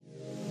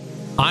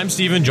I'm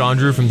Stephen John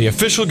Drew from the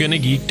official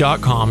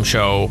GonnaGeek.com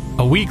show,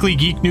 a weekly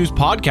geek news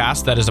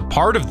podcast that is a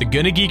part of the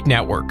Gonna Geek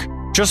Network,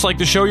 just like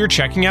the show you're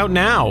checking out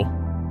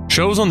now.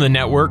 Shows on the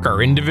network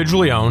are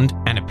individually owned,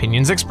 and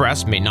opinions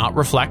expressed may not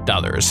reflect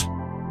others.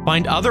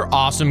 Find other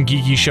awesome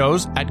geeky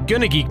shows at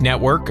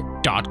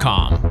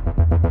GonnaGeekNetwork.com.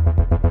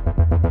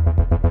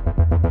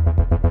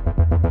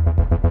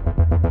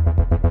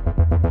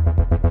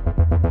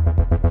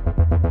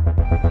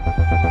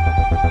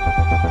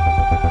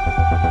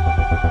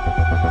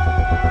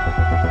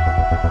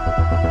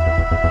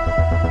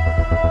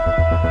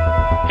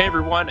 Hey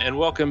everyone, and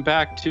welcome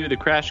back to the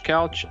Crash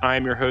Couch.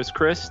 I'm your host,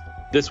 Chris.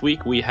 This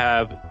week we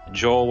have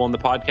Joel on the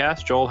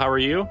podcast. Joel, how are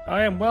you?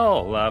 I am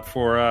well. I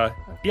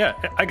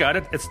got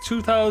it. It's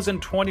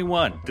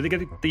 2021. Did I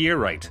get the year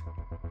right?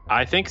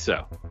 I think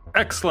so.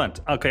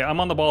 Excellent. Okay, I'm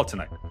on the ball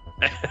tonight.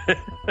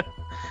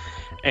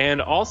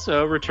 And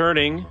also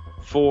returning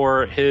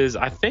for his,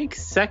 I think,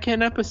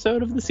 second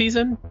episode of the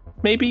season,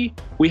 maybe,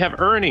 we have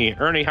Ernie.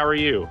 Ernie, how are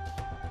you?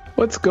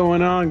 What's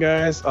going on,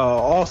 guys?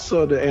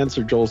 Also, to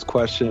answer Joel's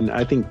question,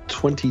 I think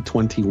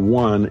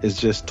 2021 is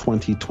just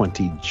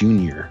 2020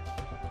 Junior.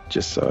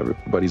 Just so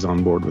everybody's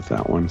on board with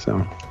that one.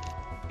 So,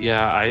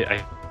 yeah,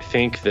 I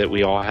think that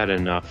we all had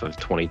enough of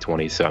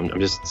 2020. So I'm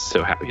just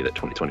so happy that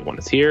 2021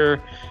 is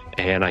here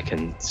and I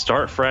can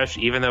start fresh,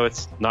 even though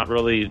it's not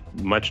really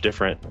much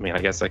different. I mean, I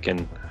guess I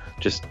can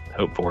just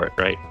hope for it,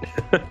 right?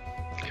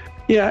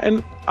 Yeah,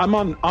 and I'm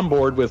on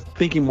board with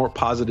thinking more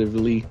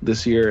positively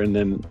this year, and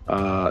then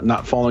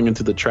not falling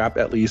into the trap,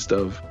 at least,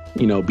 of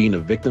being a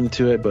victim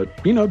to it,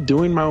 but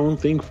doing my own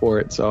thing for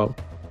it. So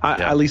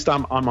at least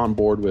I'm on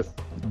board with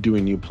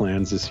doing new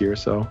plans this year.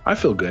 So I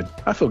feel good.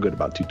 I feel good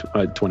about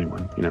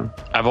 21.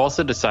 I've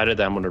also decided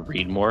that I'm going to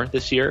read more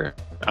this year.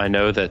 I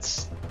know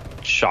that's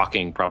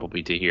shocking,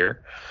 probably, to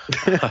hear.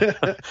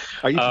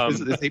 Are you?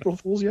 Is April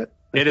Fool's yet?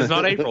 It is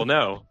not April,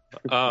 no.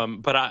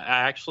 But I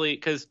actually,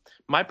 because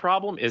my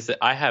problem is that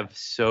I have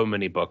so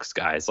many books,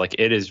 guys. Like,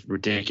 it is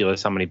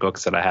ridiculous how many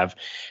books that I have,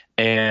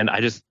 and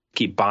I just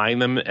keep buying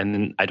them,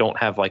 and I don't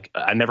have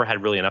I never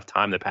had really enough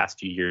time the past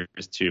few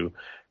years to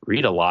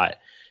read a lot.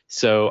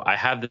 So I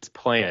have this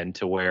plan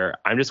to where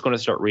I'm just going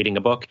to start reading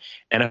a book,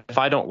 and if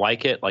I don't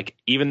like it,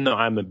 even though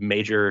I'm a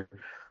major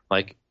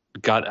I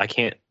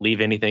can't leave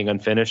anything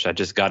unfinished. I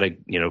just got to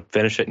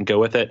finish it and go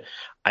with it.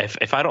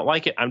 If I don't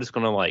like it, I'm just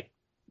going to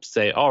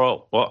say,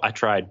 oh well, I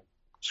tried.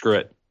 Screw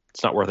it.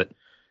 It's not worth it.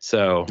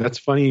 So that's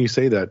funny you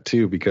say that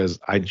too, because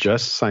I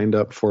just signed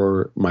up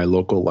for my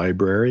local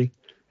library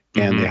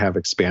and they have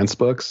Expanse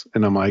books,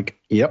 and I'm like,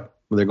 yep,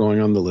 they're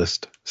going on the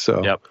list.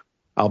 So yep.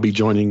 I'll be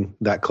joining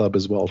that club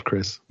as well,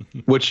 Chris,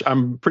 which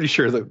I'm pretty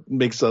sure that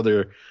makes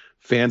other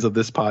fans of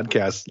this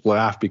podcast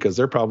laugh, because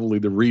they're probably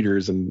the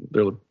readers and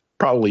they're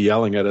probably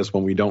yelling at us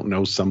when we don't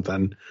know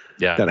something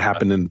that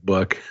happened in the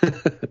book.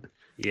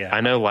 Yeah,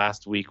 I know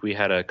last week we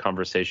had a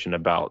conversation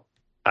about,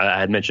 I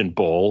had mentioned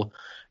Bull,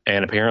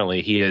 and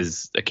apparently he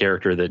is a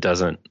character that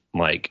doesn't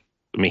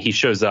he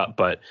shows up,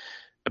 but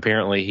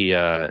apparently he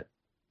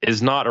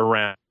is not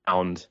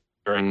around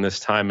during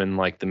this time in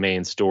the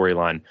main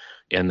storyline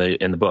in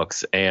the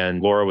books.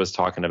 And Laura was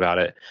talking about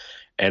it,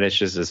 and it's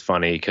just as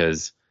funny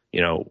because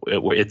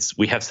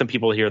we have some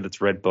people here that's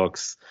read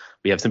books,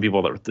 we have some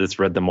people that's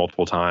read them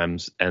multiple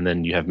times, and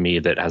then you have me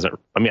that hasn't.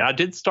 I mean, I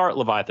did start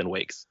Leviathan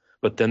Wakes,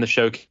 but then the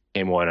show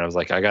came on, and I was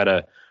like, I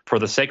gotta, for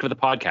the sake of the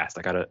podcast,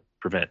 I gotta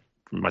prevent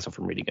myself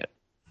from reading it.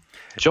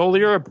 Joel,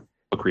 you're a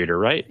book reader,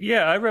 right?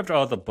 Yeah, I read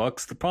all the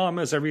books. The problem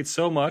is I read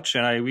so much,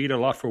 and I read a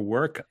lot for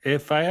work.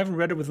 If I haven't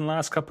read it within the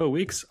last couple of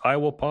weeks, I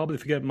will probably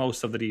forget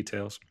most of the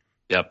details.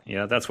 Yep.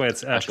 Yeah, that's why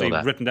it's actually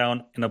written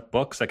down in a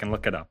book so I can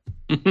look it up.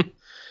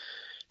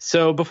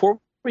 So before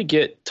we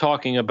get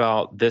talking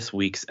about this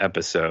week's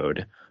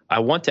episode, I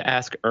want to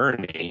ask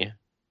Ernie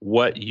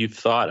what you've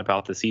thought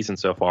about the season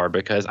so far,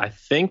 because I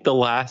think the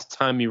last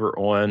time you were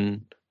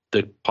on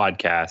the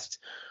podcast,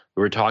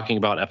 we were talking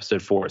about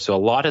episode 4. So a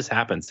lot has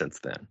happened since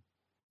then.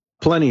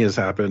 Plenty has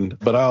happened,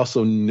 but I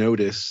also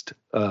noticed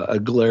a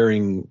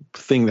glaring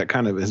thing that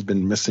kind of has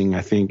been missing,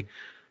 I think.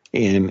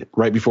 And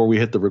right before we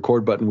hit the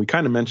record button, we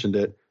kind of mentioned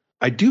it.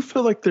 I do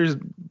feel like there's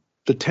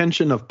the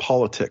tension of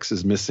politics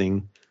is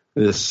missing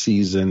this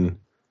season.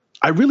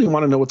 I really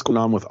want to know what's going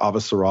on with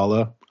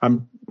Avasarala.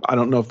 I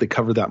don't know if they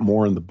cover that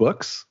more in the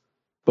books,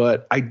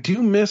 but I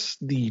do miss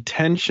the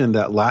tension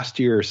that last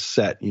year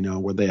set,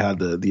 where they had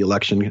the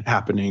election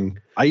happening.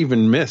 I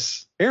even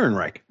miss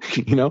Ehrenreich,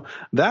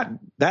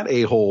 that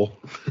a-hole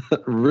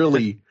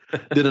really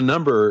did a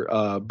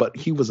number, but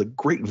he was a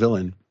great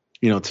villain,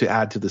 to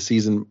add to the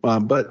season.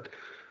 But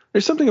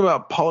there's something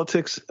about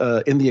politics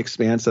in the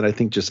Expanse that I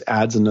think just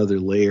adds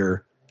another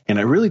layer. And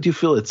I really do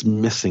feel it's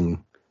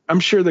missing. I'm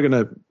sure they're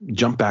going to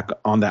jump back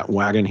on that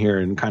wagon here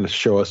and kind of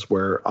show us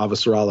where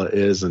Avasarala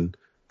is and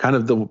kind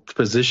of the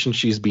position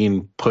she's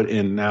being put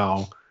in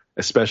now,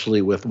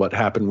 especially with what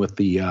happened with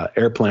the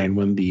airplane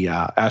when the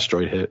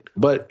asteroid hit.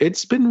 But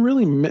it's been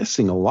really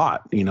missing a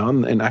lot,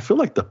 and I feel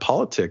like the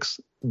politics,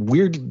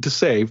 weird to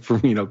say from,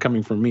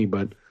 coming from me,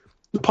 but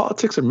the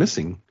politics are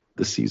missing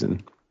this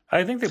season.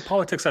 I think the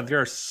politics out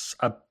there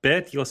a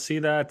bit. You'll see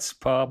that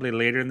probably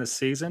later in the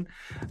season.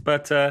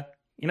 But,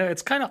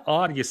 it's kind of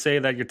odd you say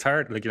that you're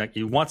tired. Like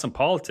you want some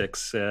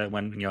politics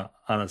when,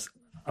 on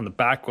the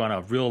background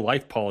of real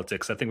life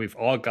politics. I think we've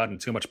all gotten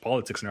too much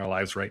politics in our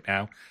lives right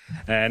now.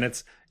 And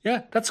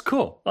that's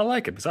cool. I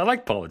like it because I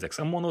like politics.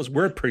 I'm one of those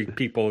word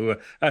people who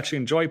actually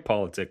enjoy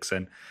politics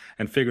and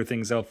figure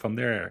things out from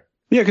there.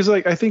 Yeah, because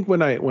I think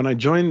when I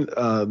joined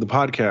the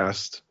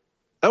podcast,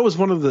 that was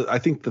one of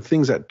the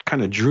things that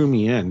kind of drew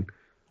me in.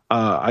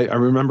 I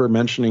remember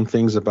mentioning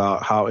things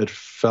about how it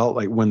felt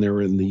like when they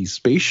were in these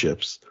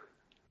spaceships,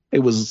 it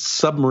was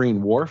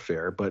submarine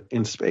warfare, but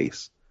in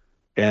space.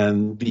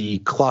 And the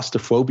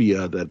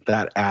claustrophobia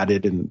that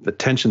added and the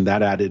tension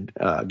that added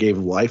gave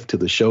life to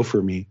the show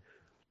for me.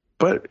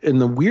 But in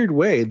the weird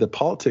way, the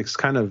politics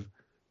kind of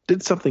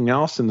did something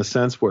else in the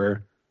sense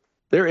where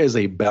there is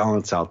a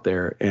balance out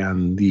there,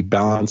 and the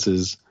balance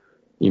is,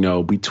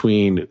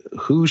 between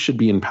who should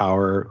be in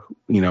power,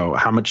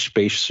 how much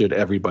space should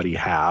everybody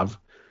have,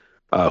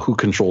 who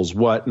controls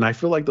what. And I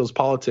feel like those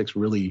politics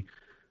really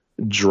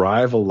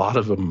drive a lot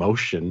of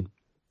emotion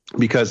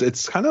because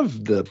it's kind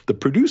of the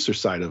producer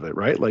side of it,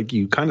 right? Like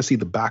you kind of see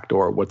the back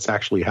door of what's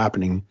actually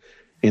happening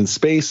in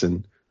space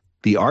and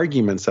the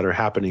arguments that are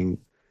happening.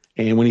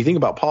 And when you think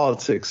about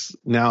politics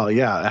now,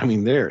 they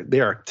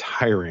are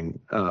tiring.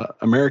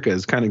 America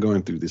is kind of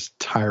going through this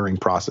tiring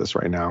process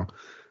right now.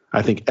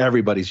 I think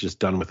everybody's just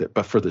done with it.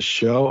 But for the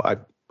show,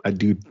 I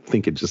do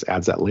think it just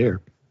adds that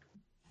layer.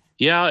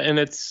 Yeah, and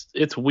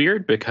it's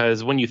weird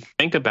because when you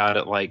think about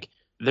it, like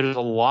there's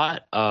a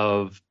lot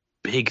of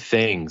big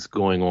things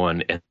going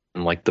on in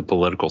like the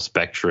political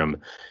spectrum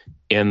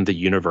in the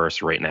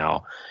universe right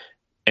now.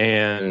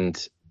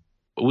 And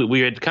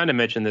we had kind of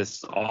mentioned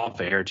this off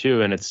air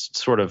too, and it's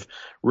sort of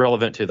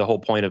relevant to the whole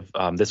point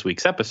of this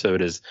week's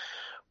episode is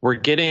we're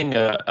getting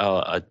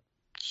a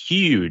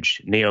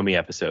huge Naomi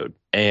episode.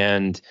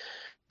 And,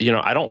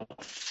 I don't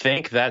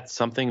think that's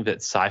something that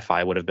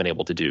Sci-Fi would have been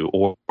able to do,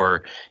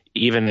 or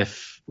even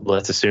if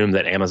let's assume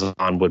that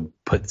Amazon would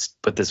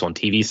put this on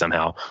TV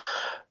somehow.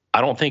 I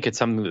don't think it's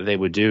something that they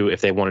would do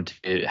if they wanted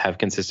to have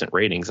consistent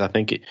ratings. I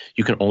think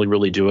you can only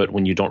really do it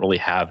when you don't really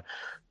have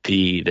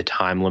the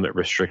time limit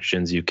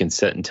restrictions. You can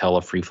sit and tell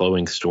a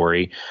free-flowing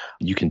story.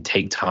 You can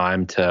take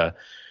time to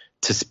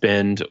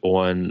spend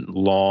on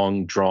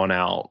long,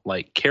 drawn-out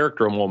like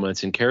character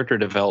moments and character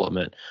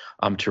development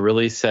to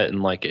really set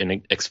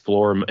and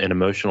explore an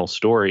emotional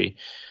story.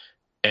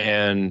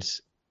 And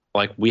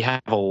like we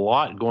have a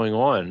lot going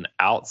on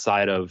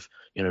outside of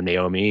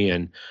Naomi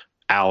and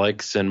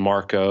Alex and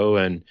Marco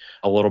and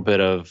a little bit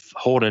of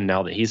Holden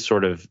now that he's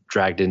sort of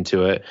dragged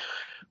into it.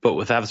 But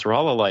with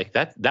Avasarala, like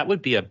that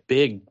would be a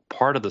big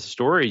part of the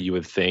story, you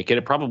would think. And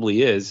it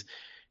probably is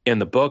in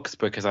the books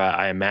because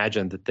I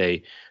imagine that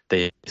they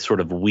sort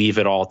of weave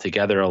it all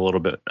together a little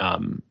bit,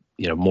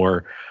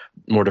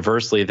 more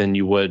diversely than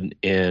you would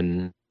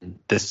in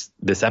this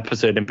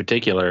episode in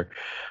particular.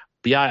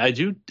 But yeah, I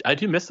do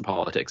miss the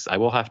politics. I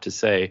will have to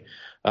say,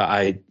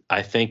 I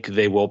think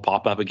they will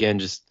pop up again,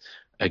 just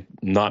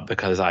not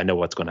because I know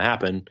what's going to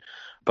happen,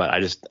 but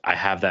I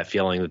have that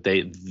feeling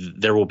that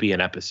there will be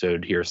an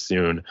episode here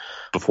soon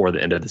before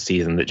the end of the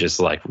season that just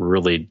like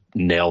really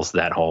nails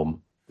that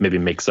home, maybe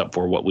makes up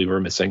for what we were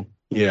missing.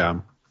 Yeah.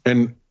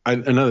 And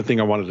another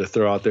thing I wanted to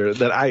throw out there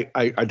that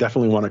I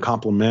definitely want to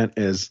compliment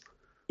is,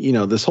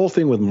 this whole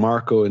thing with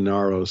Marco and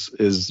Naros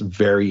is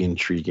very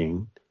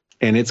intriguing.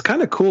 And it's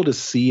kind of cool to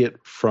see it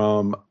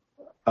from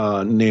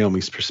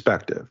Naomi's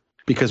perspective,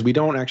 because we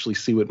don't actually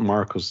see what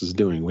Marcos is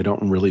doing. We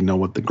don't really know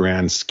what the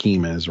grand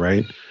scheme is,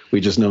 right? We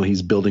just know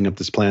he's building up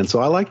this plan. So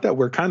I like that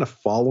we're kind of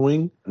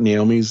following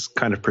Naomi's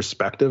kind of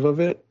perspective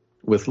of it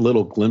with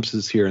little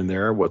glimpses here and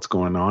there, what's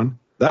going on.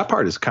 That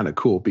part is kind of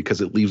cool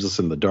because it leaves us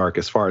in the dark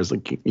as far as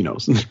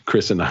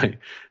Chris and I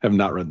have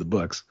not read the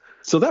books.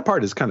 So that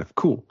part is kind of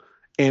cool.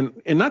 And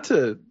not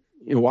to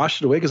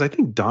wash it away, because I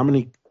think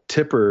Dominique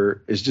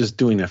Tipper is just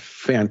doing a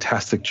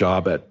fantastic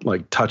job at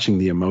like touching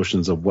the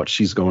emotions of what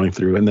she's going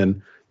through. And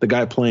then the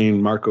guy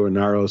playing Marco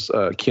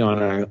Inaros,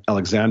 Keon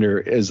Alexander,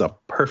 is a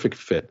perfect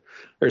fit.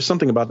 There's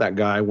something about that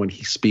guy when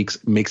he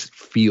speaks makes it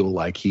feel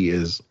like he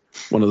is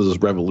one of those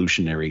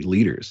revolutionary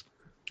leaders.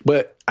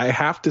 But I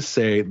have to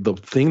say the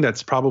thing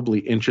that's probably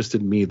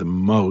interested me the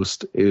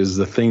most is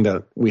the thing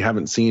that we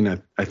haven't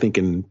seen, I think,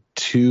 in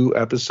 2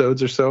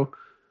 episodes or so.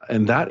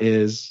 And that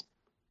is,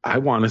 I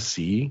want to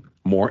see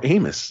more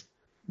Amos.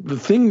 The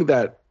thing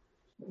that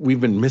we've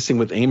been missing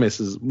with Amos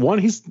is, one,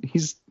 he's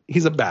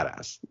a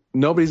badass.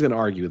 Nobody's going to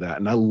argue that.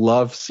 And I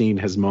love seeing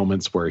his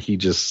moments where he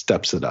just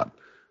steps it up.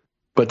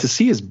 But to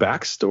see his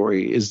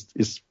backstory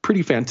is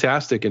pretty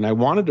fantastic. And I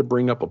wanted to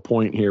bring up a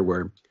point here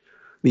where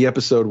the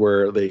episode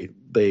where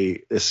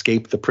they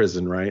escape the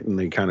prison, right? And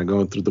they kind of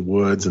going through the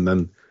woods and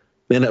then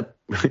they end up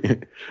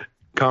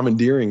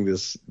commandeering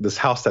this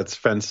house that's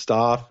fenced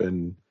off.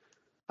 And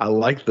I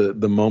like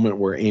the moment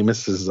where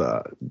Amos is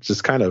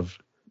just kind of,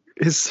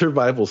 his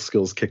survival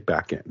skills kick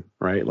back in,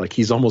 right? Like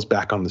he's almost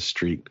back on the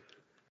street.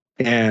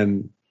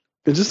 And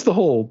just the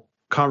whole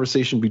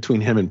conversation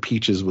between him and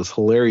Peaches was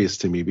hilarious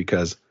to me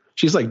because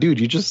she's like, dude,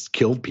 you just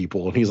killed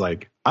people. And he's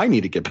like, I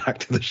need to get back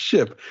to the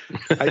ship.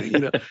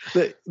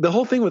 The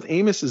whole thing with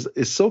Amos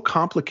is so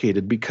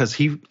complicated because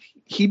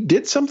he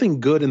did something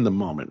good in the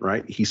moment,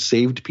 right? He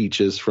saved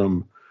Peaches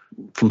from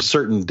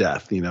certain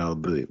death.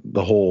 The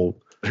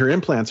whole, her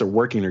implants are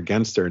working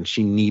against her and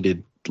she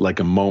needed like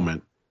a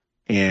moment.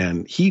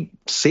 And he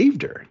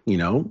saved her,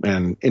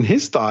 and in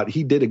his thought,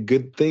 he did a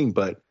good thing,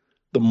 but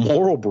the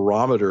moral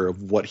barometer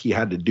of what he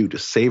had to do to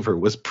save her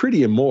was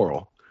pretty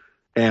immoral.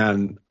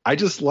 And I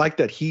just like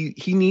that he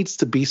needs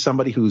to be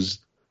somebody who's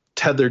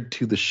tethered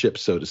to the ship,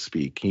 so to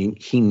speak.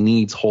 He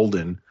needs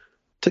Holden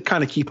to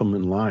kind of keep him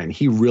in line.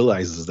 He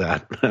realizes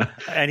that.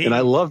 And I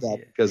love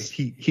that because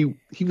he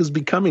was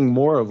becoming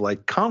more of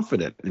like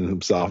confident in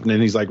himself. And then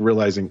he's like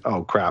realizing,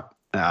 oh crap,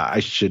 I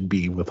should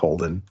be with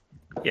Holden.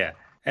 Yeah.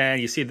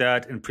 And you see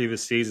that in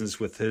previous seasons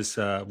with his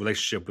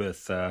relationship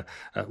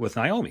with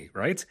Naomi,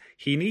 right?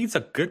 He needs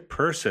a good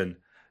person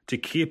to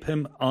keep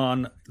him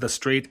on the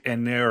straight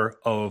and narrow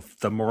of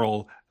the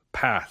moral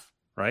path,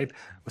 right?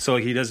 So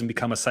he doesn't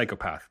become a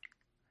psychopath.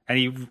 And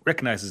he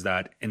recognizes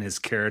that in his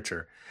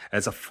character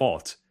as a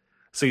fault.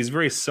 So he's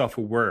very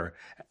self-aware.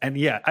 And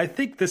yeah, I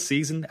think this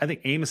season,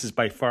 Amos is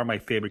by far my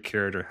favorite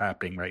character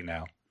happening right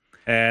now.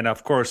 And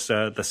of course,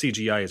 the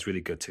CGI is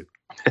really good too.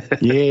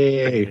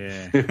 Yay.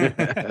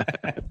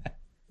 Yeah.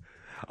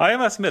 I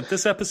must admit,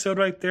 this episode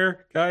right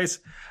there, guys,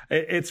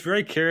 it's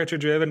very character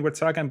driven. We're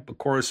talking, of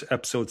course,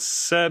 episode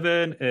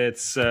 7.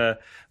 It's the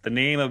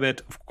name of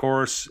it, of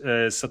course,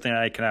 is something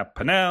I cannot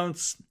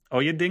pronounce.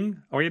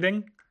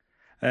 Oyeding.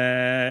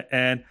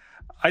 And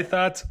I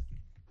thought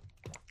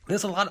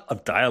there's a lot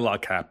of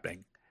dialogue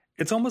happening.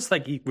 It's almost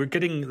like we're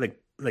getting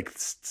like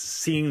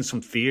seeing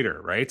some theater,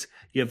 right?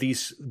 You have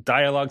these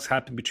dialogues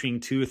happen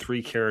between 2 or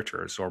 3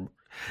 characters,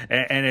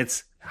 and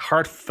it's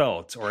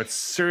heartfelt or it's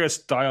serious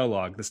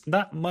dialogue. There's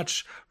not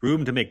much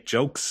room to make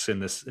jokes in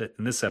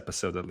this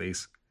episode, at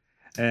least.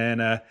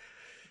 And I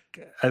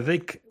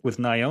think with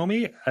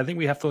Naomi,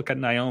 we have to look at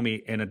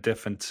Naomi in a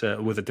different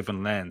with a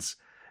different lens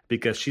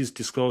because she's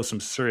disclosed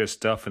some serious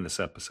stuff in this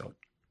episode.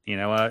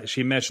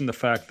 She mentioned the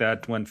fact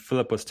that when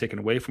Philip was taken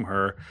away from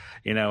her,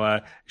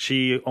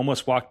 she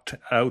almost walked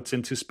out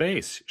into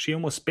space. She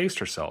almost spaced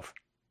herself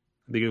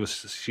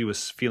because she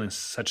was feeling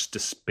such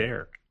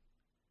despair.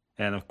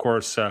 And of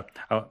course,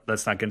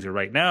 let's not get into it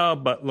right now,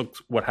 but look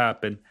what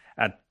happened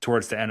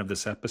towards the end of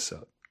this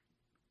episode.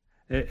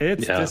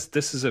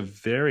 This is a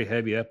very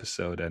heavy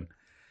episode, and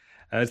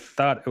I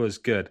thought it was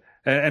good.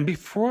 And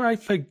before I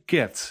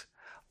forget,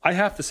 I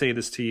have to say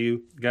this to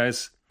you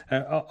guys.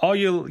 All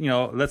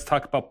let's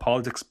talk about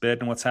politics a bit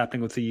and what's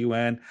happening with the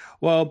UN.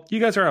 Well, you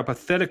guys are a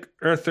pathetic,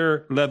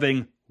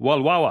 earther-loving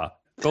walwawa.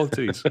 Both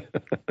these.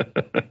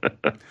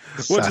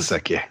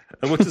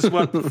 Which is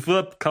what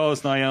Philip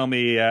calls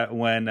Naomi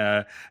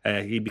when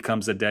he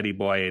becomes a daddy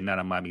boy and not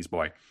a mommy's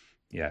boy.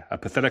 Yeah, a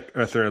pathetic,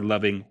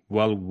 earther-loving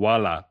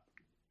walwala.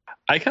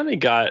 I kind of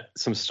got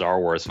some Star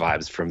Wars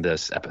vibes from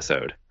this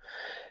episode.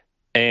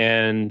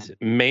 And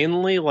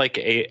mainly like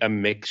a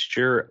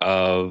mixture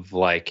of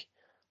like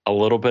a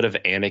little bit of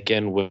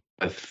Anakin with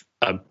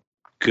a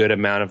good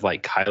amount of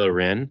like Kylo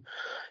Ren.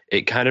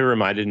 It kind of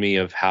reminded me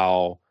of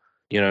how,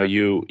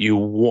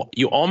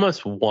 you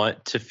almost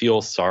want to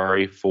feel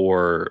sorry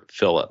for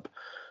Philip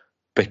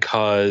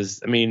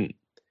because,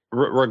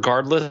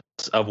 regardless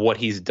of what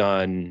he's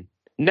done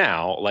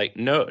now, like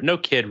no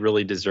kid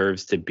really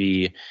deserves to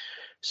be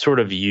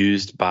sort of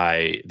used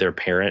by their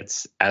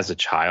parents as a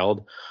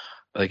child.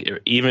 Like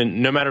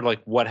even no matter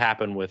like what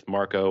happened with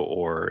Marco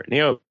or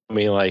Naomi,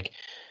 like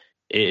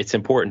it's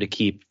important to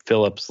keep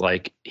Philip's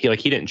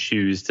he didn't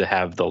choose to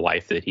have the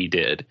life that he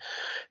did.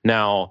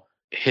 Now,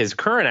 his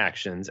current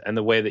actions and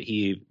the way that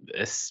he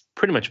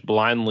pretty much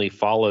blindly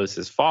follows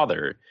his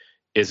father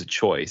is a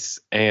choice.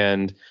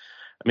 And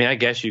I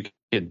guess you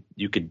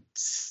could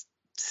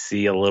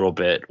see a little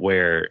bit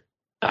where,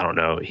 I don't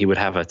know, he would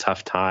have a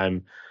tough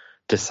time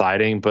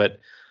deciding, but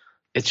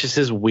it's just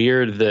as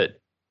weird that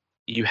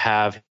you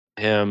have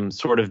him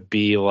sort of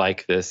be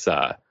like this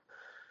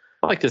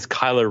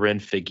Kylo Ren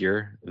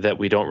figure that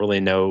we don't really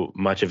know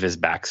much of his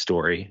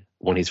backstory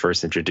when he's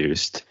first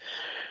introduced.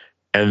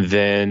 And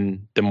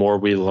then the more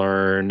we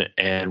learn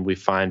and we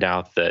find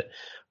out that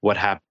what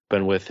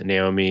happened with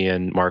Naomi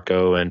and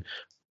Marco and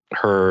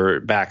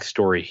her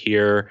backstory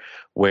here,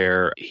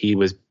 where he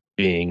was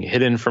being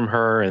hidden from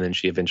her and then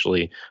she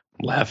eventually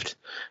left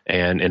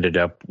and ended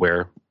up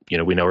where,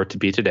 we know her to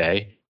be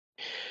today.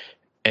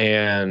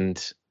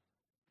 And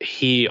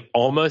he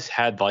almost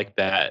had like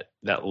that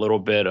little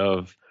bit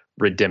of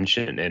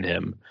redemption in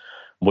him,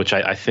 which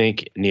I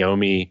think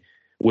Naomi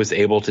was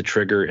able to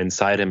trigger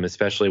inside him,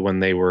 especially when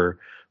they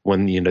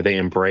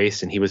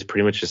embraced and he was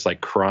pretty much just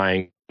like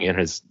crying in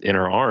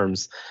her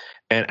arms.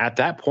 And at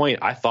that point,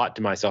 I thought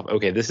to myself,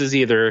 okay, this is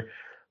either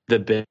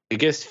the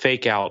biggest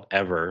fake out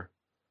ever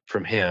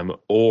from him,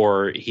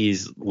 or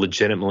he's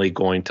legitimately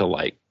going to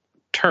like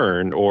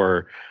turn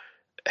or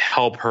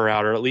help her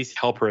out, or at least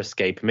help her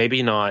escape.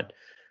 Maybe not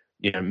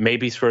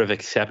maybe sort of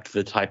accept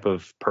the type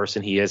of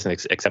person he is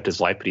and accept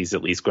his life, but he's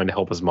at least going to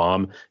help his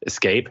mom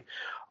escape.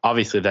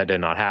 Obviously, that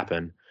did not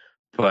happen,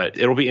 but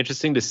it'll be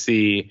interesting to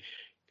see,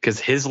 because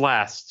his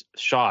last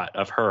shot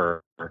of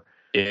her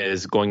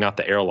is going out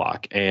the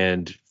airlock.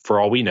 And for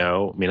all we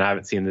know, I mean, I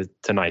haven't seen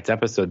tonight's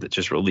episode that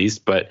just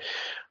released, but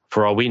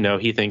for all we know,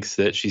 he thinks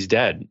that she's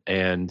dead.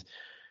 And,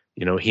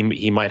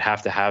 he might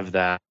have to have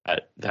that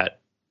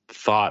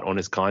thought on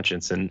his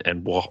conscience.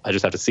 And well, I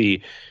just have to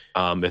see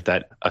if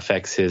that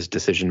affects his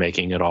decision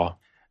making at all.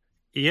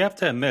 You have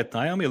to admit,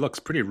 Naomi looks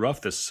pretty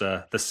rough this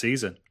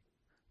season,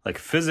 like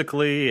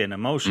physically and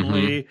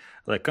emotionally,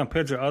 like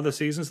compared to other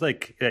seasons.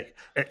 Like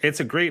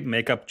it's a great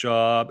makeup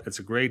job, it's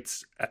a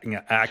great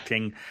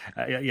acting,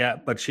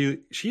 but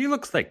she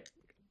looks like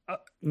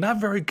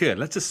not very good.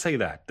 Let's just say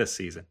that this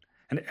season,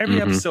 and every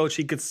episode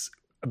she gets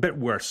a bit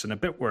worse and a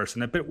bit worse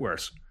and a bit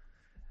worse.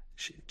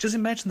 Just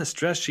imagine the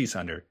stress she's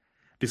under,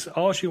 because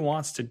all she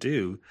wants to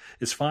do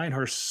is find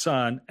her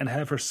son and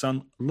have her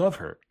son love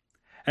her.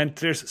 And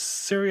there's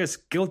serious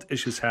guilt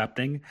issues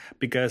happening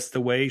because the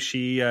way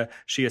she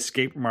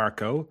escaped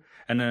Marco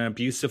and an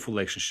abusive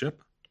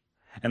relationship,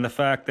 and the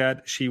fact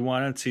that she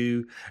wanted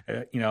to,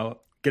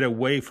 get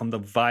away from the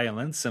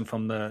violence and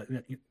from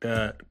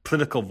the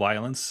political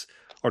violence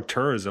or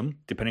terrorism,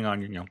 depending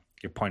on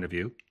your point of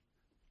view.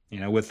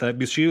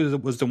 Because she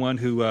was the one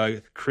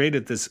who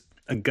created this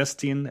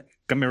Augustine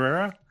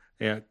Gamarra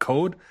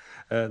code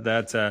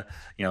that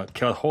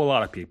killed a whole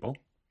lot of people.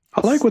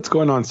 I like what's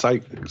going on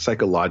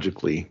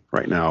psychologically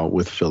right now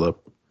with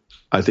Philip.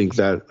 I think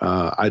that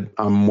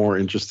I'm more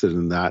interested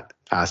in that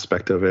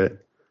aspect of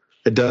it.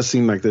 It does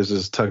seem like there's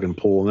this tug and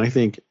pull, and I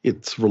think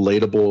it's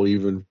relatable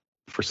even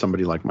for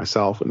somebody like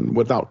myself. And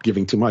without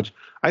giving too much,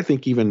 I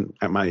think even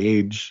at my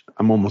age,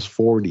 I'm almost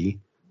 40,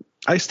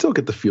 I still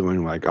get the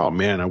feeling like, oh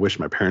man, I wish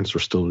my parents were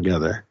still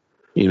together,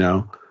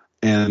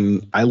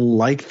 And I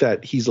like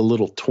that he's a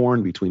little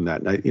torn between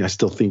that. I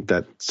still think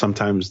that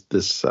sometimes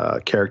this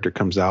character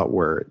comes out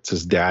where it's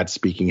his dad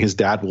speaking. His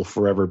dad will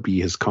forever be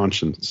his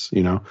conscience,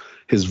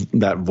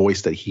 that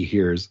voice that he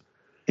hears.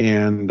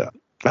 And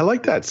I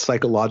like that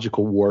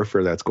psychological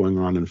warfare that's going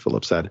on in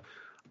Philip's head.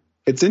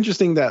 It's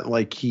interesting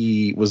that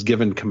he was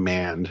given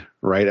command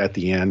right at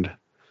the end.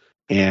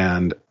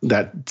 And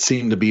that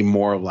seemed to be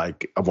more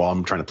like, well,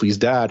 I'm trying to please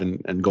dad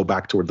and go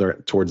back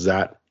towards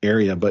that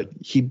area. But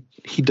he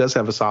does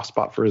have a soft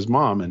spot for his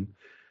mom, and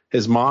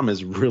his mom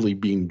is really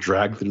being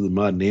dragged through the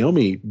mud.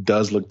 Naomi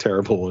does look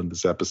terrible in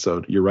this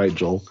episode. You're right,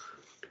 Joel.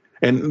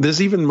 And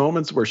there's even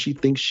moments where she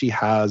thinks she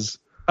has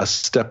a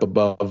step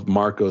above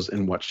Marcos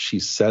in what she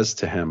says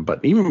to him.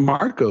 But even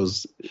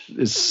Marcos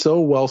is so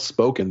well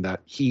spoken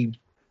that he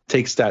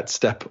takes that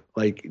step,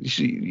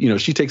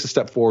 she takes a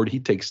step forward,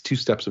 he takes 2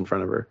 steps in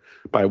front of her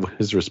by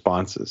his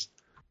responses.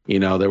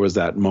 There was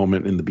that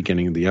moment in the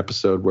beginning of the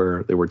episode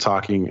where they were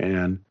talking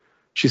and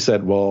she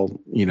said, well,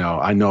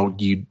 I know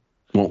you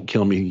won't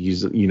kill me,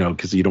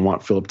 because you don't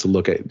want Philip to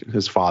look at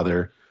his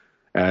father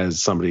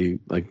as somebody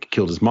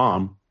killed his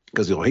mom,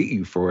 because he'll hate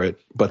you for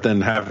it. But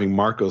then having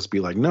Marcos be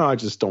like, no, I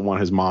just don't want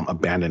his mom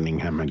abandoning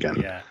him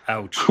again. Yeah,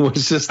 ouch. It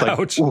was just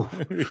ouch.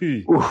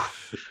 That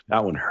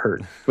one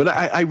hurt. But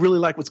I really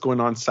like what's going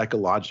on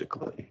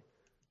psychologically.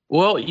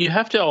 Well, you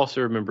have to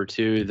also remember,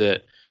 too,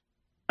 that,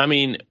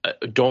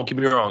 don't get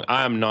me wrong,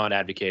 I'm not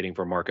advocating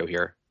for Marco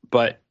here,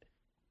 but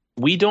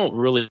we don't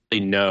really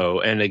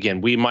know. And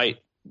again,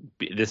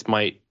 this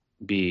might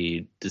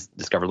be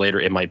discovered later.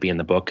 It might be in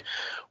the book.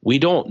 We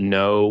don't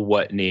know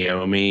what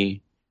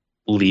Naomi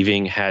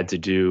leaving had to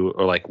do,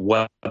 or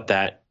what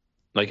that,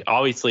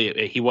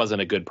 obviously he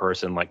wasn't a good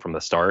person from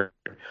the start.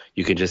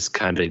 You could just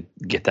kind of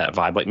get that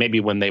vibe. Maybe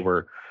when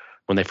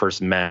they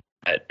first met,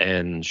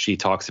 and she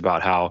talks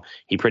about how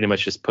he pretty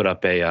much just put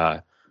up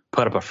a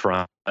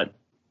front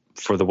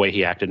for the way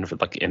he acted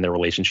in their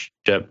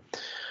relationship.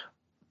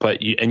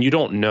 But you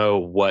don't know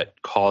what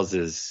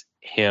causes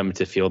him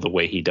to feel the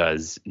way he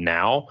does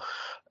now.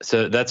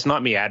 So that's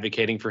not me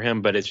advocating for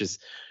him, but it's just,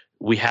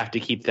 we have to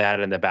keep that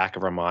in the back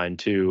of our mind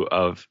too,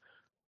 of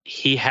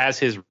he has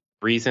his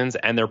reasons,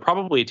 and they're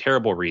probably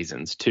terrible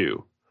reasons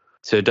too.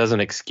 So it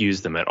doesn't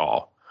excuse them at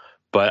all.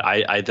 But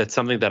I that's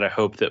something that I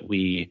hope that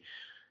we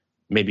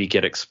maybe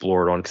get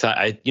explored on,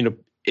 because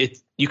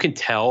you can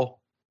tell,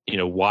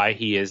 why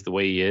he is the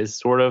way he is,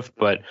 sort of,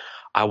 but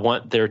I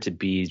want there to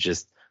be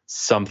just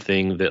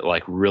something that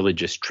really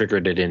just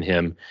triggered it in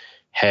him.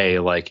 Hey,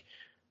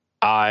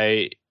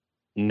 I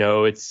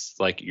know it's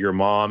your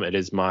mom. It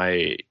is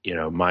my,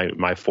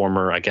 my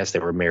former, I guess they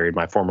were married,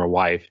 my former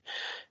wife.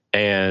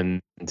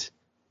 And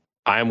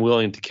I'm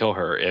willing to kill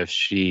her if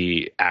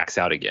she acts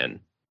out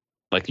again.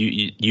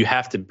 You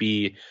have to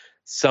be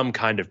some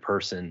kind of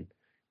person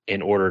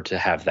in order to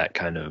have that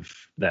kind of,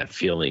 that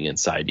feeling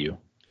inside you.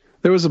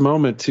 There was a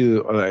moment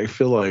too, I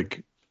feel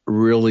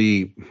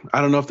really,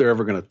 I don't know if they're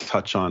ever going to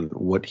touch on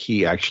what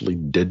he actually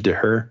did to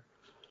her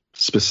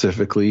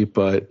specifically,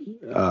 but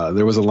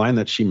there was a line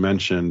that she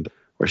mentioned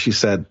where she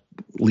said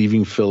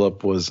leaving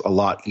Philip was a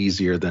lot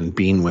easier than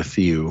being with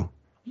you.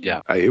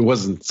 Yeah. It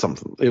wasn't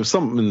something. It was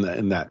something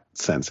in that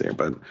sense here,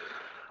 but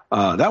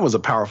that was a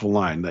powerful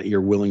line, that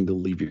you're willing to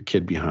leave your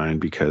kid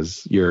behind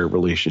because your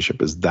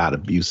relationship is that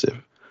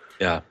abusive.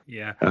 Yeah.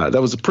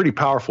 That was a pretty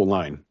powerful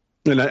line.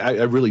 And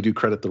I really do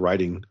credit the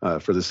writing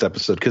for this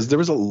episode, because there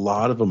was a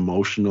lot of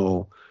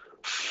emotional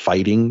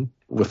fighting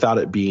without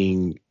it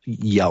being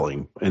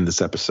yelling in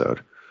this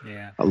episode.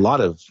 Yeah. A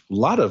lot of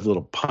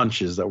little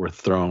punches that were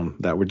thrown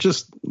that were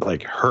just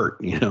like hurt,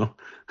 you know?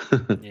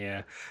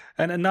 Yeah.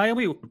 And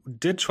Naomi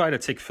did try to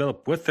take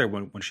Philip with her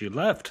when she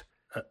left.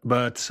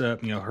 But,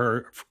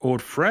 her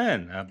old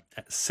friend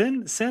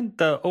sent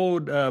the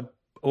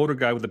older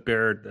guy with the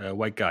beard,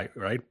 white guy,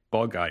 right?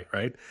 Bald guy,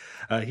 right?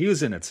 He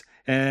was in it.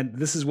 And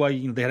this is why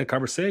they had a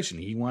conversation.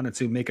 He wanted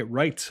to make it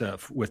right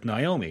with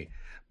Naomi.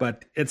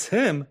 But it's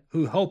him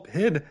who helped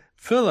hid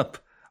Philip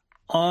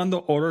on the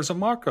orders of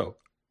Marco.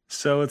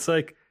 So it's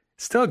like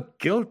still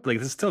guilt. Like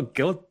there's still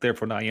guilt there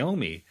for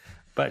Naomi.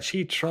 But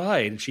she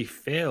tried and she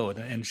failed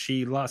and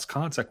she lost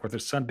contact with her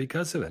son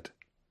because of it.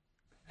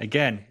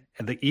 Again,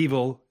 and the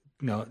evil,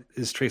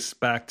 is traced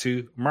back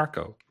to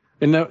Marco.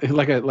 And now,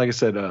 like I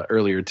said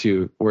earlier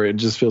too, where it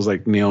just feels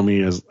like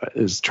Naomi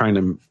is trying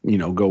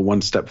to go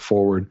one step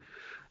forward.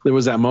 There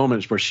was that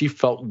moment where she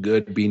felt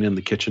good being in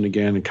the kitchen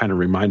again, and kind of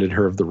reminded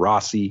her of the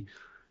Rossi.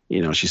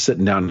 She's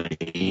sitting down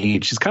to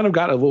eat. She's kind of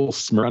got a little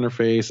smirk on her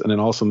face, and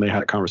then all of a sudden they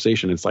had a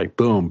conversation. It's like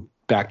boom,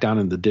 back down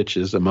in the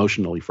ditches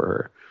emotionally for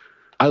her.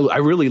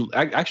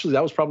 Actually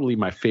that was probably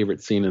my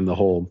favorite scene in the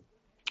whole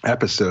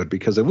episode,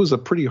 because it was a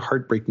pretty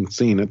heartbreaking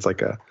scene. It's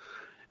like a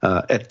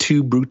et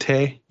tu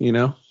Brute,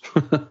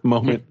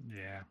 moment.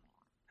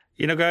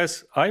 Yeah.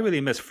 Guys, I really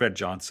miss Fred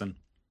Johnson.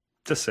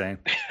 Just saying.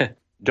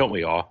 Don't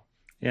we all?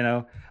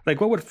 Like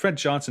what would Fred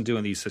Johnson do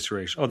in these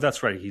situations? Oh,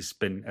 that's right. He's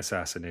been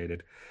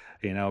assassinated.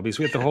 Because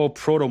we have the whole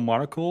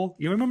proto-monocle.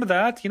 You remember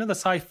that? The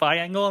sci-fi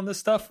angle on this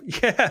stuff?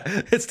 Yeah,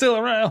 it's still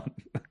around.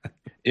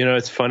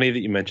 It's funny that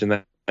you mentioned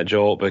that,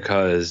 Joel,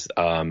 because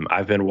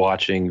I've been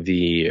watching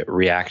the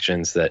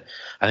reactions that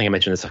I think I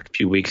mentioned this a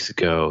few weeks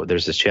ago.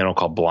 There's this channel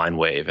called Blind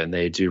Wave, and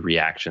they do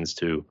reactions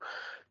to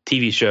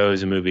TV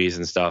shows and movies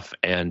and stuff.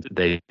 And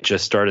they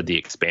just started The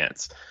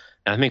Expanse.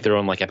 And I think they're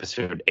on like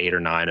episode 8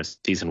 or 9 of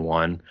season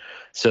 1.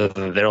 So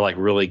they're like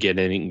really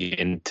getting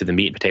into the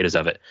meat and potatoes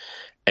of it.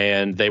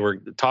 And they were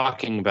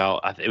talking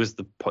about, it was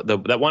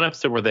that one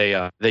episode where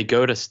they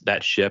go to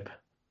that ship,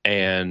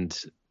 and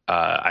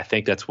I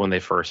think that's when they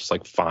first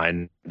like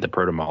find the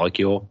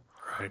proto-molecule.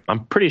 Right.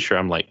 I'm pretty sure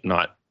I'm like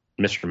not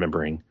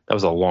misremembering. That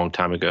was a long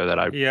time ago that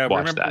I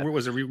watched that.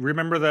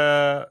 Remember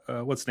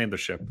the what's the name of the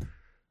ship?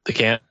 The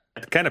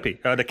Canopy.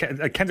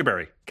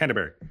 Canterbury.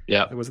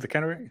 Yeah. Was it the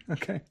Canterbury?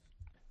 Okay.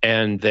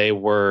 And they're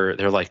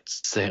like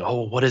saying,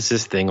 "Oh, what is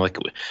this thing? Like,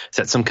 is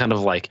that some kind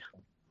of like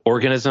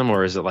organism,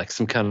 or is it like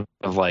some kind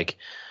of like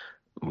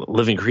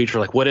living creature?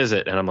 Like, what is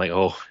it?" And I'm like,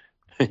 "Oh,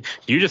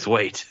 you just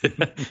wait.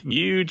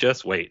 You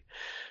just wait."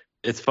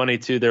 It's funny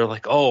too. They're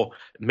like, "Oh,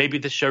 maybe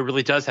this show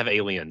really does have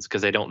aliens,"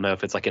 because they don't know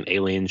if it's like an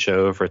alien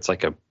show or if it's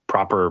like a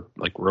proper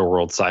like real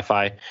world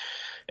sci-fi.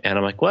 And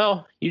I'm like,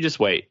 "Well, you just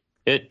wait.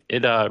 It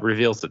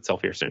reveals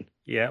itself here soon."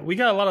 Yeah, we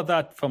got a lot of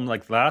that from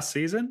like last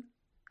season.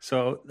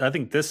 So I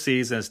think this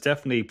season is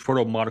definitely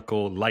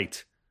proto-monocle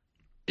light.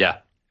 Yeah,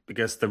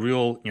 because the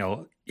real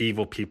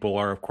evil people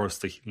are, of course,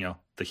 the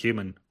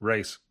human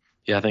race.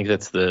 Yeah, I think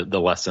that's the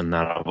lesson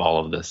out of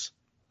all of this.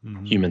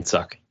 Mm-hmm. Humans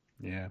suck.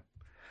 Yeah.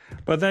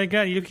 But then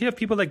again, you have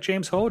people like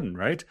James Holden,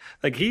 right?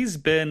 Like he's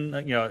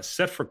been,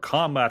 set for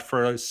combat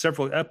for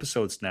several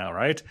episodes now,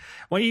 right?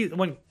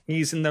 When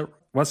he's in the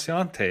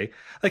Rosciante,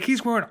 like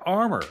he's wearing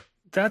armor.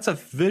 That's a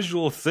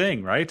visual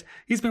thing, right?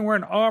 He's been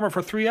wearing armor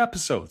for 3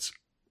 episodes.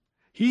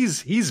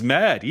 He's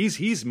mad.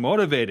 He's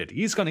motivated.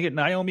 He's going to get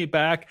Naomi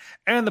back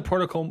and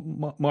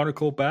the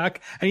monocle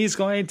back, and he's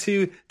going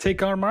to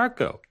take on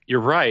Marco.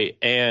 You're right,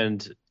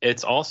 and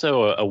it's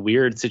also a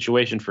weird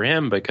situation for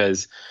him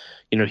because,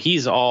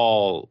 he's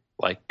all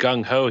like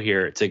gung ho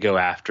here to go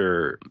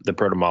after the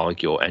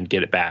proto-molecule and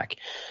get it back,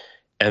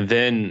 and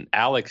then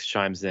Alex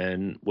chimes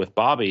in with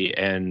Bobby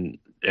and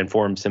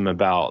informs him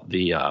about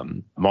the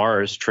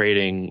Mars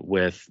trading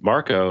with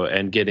Marco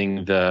and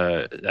getting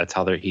that's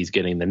how he's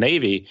getting the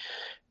Navy.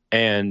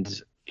 And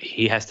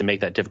he has to make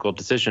that difficult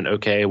decision.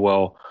 Okay,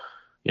 well,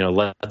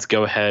 let's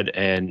go ahead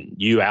and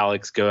you,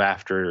 Alex, go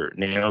after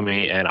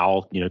Naomi, and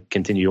I'll,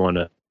 continue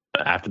on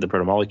after the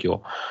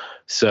proto-molecule.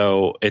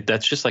 So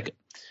that's just like,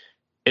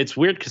 it's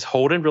weird because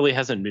Holden really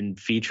hasn't been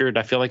featured,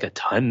 I feel like, a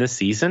ton this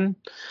season.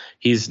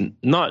 He's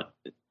not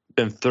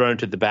been thrown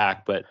to the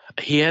back, but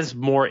he has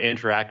more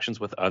interactions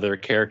with other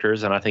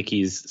characters, and I think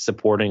he's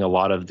supporting a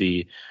lot of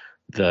the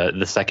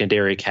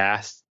secondary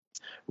cast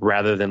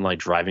rather than like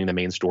driving the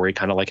main story,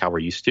 kind of like how we're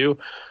used to.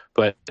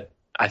 But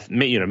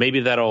maybe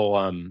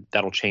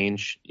that'll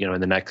change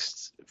in the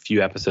next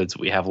few episodes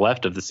we have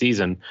left of the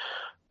season.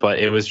 But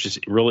it was just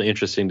really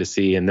interesting to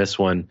see in this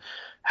one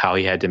how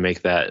he had to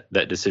make that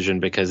decision,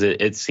 because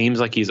it seems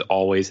like he's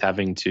always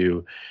having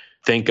to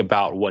think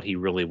about what he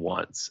really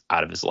wants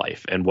out of his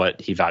life and what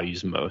he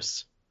values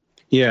most.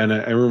 Yeah, and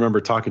I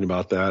remember talking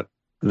about that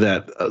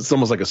that it's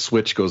almost like a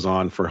switch goes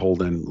on for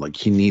Holden. Like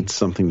he needs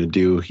something to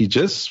do. He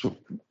just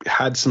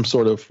had some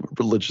sort of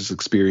religious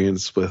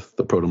experience with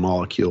the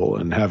proto-molecule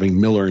and having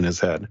Miller in his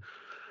head.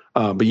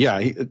 But yeah,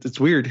 it's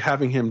weird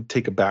having him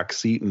take a back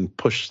seat and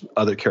push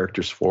other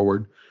characters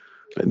forward.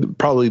 And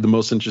probably the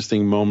most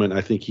interesting moment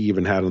I think he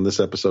even had on this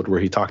episode where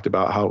he talked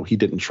about how he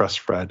didn't trust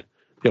Fred.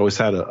 He always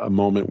had a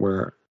moment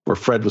where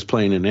Fred was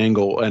playing an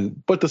angle,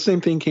 but the same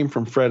thing came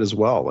from Fred as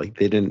well. Like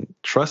they didn't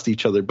trust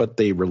each other, but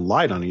they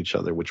relied on each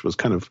other, which was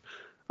kind of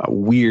a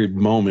weird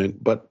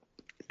moment, but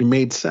it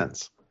made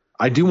sense.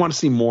 I do want to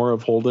see more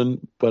of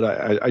Holden,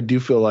 but I do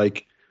feel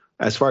like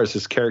as far as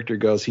his character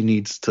goes, he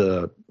needs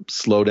to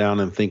slow down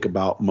and think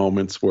about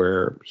moments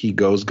where he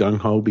goes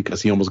gung-ho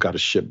because he almost got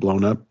his ship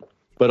blown up.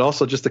 But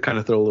also just to kind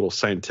of throw a little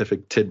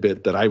scientific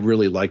tidbit that I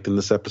really liked in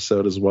this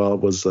episode as well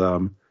was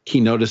he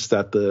noticed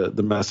that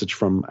the message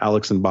from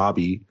Alex and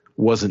Bobby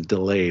wasn't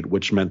delayed,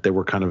 which meant they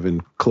were kind of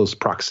in close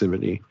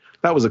proximity.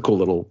 That was a cool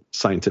little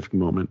scientific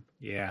moment.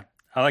 Yeah,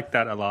 I like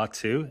that a lot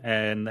too.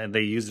 And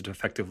they used it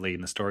effectively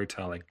in the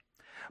storytelling.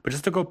 But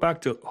just to go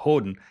back to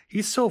Holden,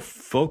 he's so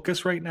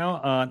focused right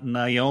now on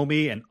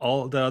Naomi and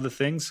all the other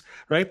things,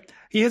 right?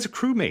 He has a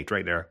crewmate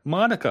right there,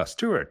 Monica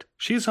Stewart.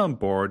 She's on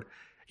board.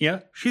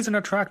 Yeah, she's an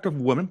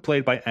attractive woman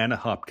played by Anna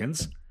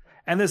Hopkins.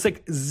 And there's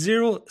like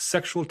zero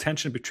sexual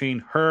tension between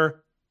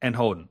her and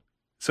Holden.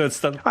 So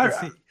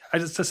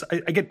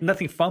I get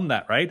nothing from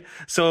that, right?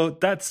 So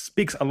that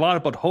speaks a lot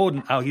about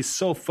Holden, how he's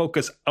so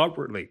focused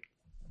outwardly.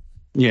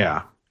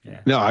 Yeah.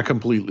 No, I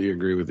completely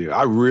agree with you.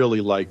 I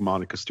really like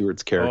Monica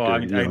Stewart's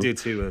character. Oh, I do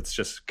too. It's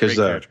just great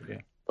character. Yeah.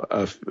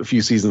 A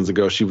few seasons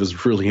ago, she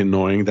was really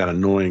annoying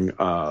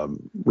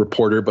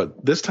reporter.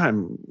 But this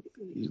time,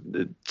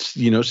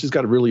 she's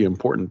got a really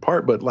important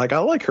part. But like, I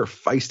like her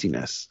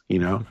feistiness.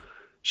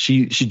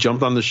 She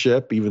jumped on the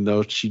ship, even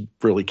though she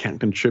really can't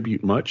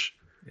contribute much.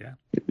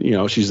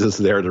 Yeah. She's just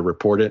there to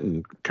report it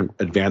and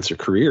advance her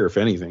career, if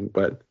anything.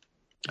 But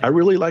I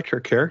really like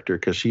her character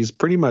because she's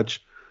pretty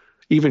much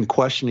even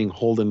questioning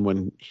Holden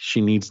when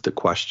she needs to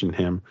question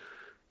him.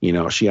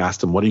 She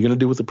asked him, what are you going to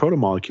do with the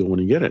proto-molecule when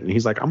you get it? And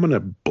he's like, I'm going to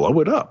blow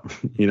it up.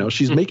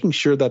 She's making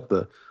sure that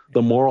the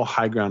moral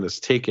high ground is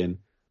taken.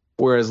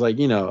 Whereas I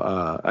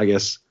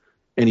guess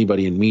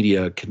anybody in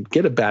media can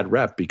get a bad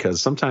rep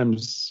because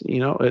sometimes,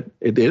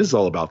 it is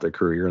all about their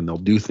career and they'll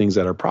do things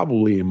that are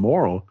probably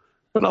immoral.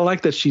 But I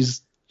like that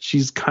she's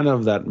kind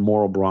of that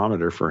moral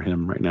barometer for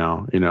him right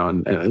now,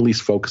 and at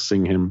least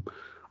focusing him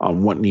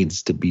on what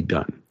needs to be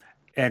done.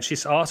 And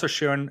she's also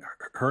sharing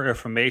her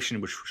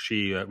information, which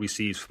she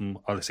receives from,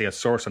 obviously, a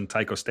source on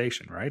Tycho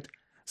Station, right?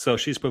 So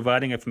she's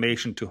providing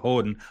information to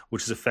Holden,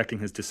 which is affecting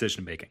his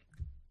decision-making.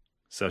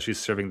 So she's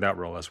serving that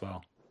role as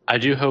well. I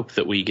do hope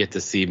that we get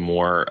to see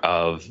more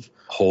of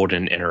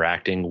Holden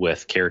interacting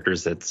with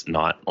characters that's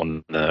not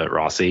on the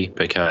Rossi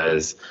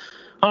because,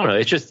 I don't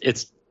know,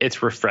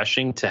 it's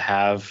refreshing to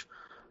have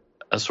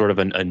a sort of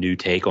a new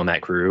take on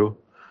that crew.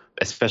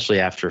 Especially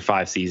after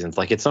 5 seasons.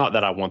 Like, it's not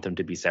that I want them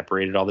to be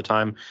separated all the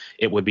time.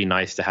 It would be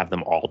nice to have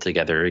them all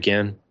together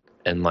again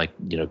and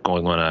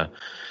going on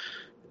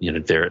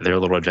their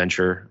little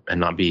adventure and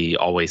not be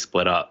always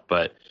split up.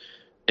 But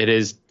it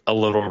is a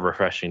little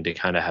refreshing to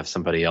kind of have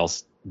somebody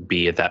else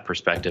be at that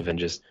perspective and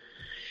just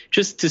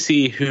to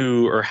see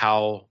who or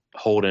how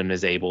Holden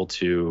is able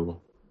to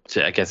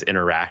I guess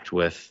interact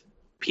with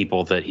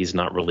people that he's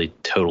not really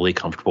totally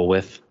comfortable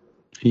with.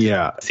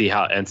 Yeah. See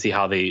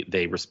how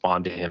they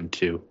respond to him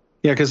too.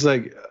 Yeah, because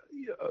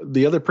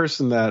the other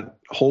person that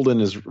Holden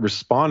is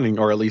responding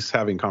or at least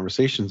having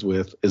conversations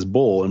with is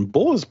Bull, and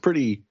Bull is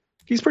pretty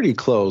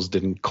closed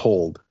and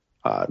cold.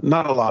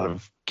 Not a lot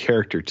of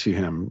character to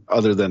him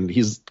other than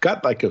he's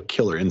got like a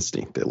killer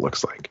instinct, it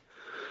looks like.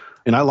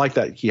 And I like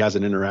that he has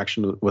an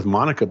interaction with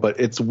Monica, but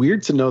it's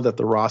weird to know that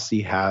the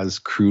Rossi has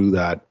crew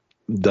that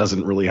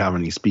doesn't really have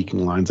any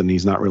speaking lines and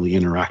he's not really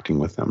interacting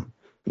with them.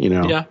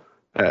 Yeah.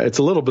 It's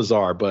a little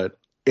bizarre, but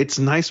it's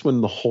nice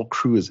when the whole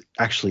crew is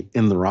actually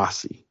in the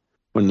Rossi,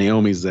 when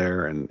Naomi's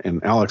there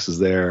and Alex is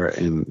there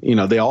and,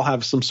 they all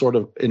have some sort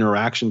of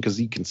interaction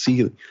because you can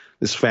see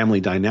this family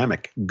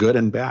dynamic, good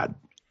and bad.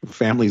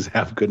 Families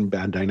have good and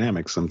bad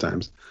dynamics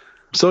sometimes.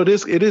 So it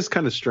is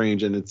kind of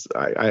strange. And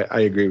I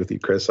agree with you,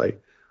 Chris.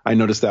 I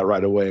noticed that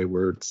right away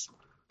where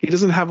he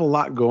doesn't have a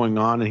lot going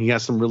on and he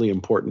has some really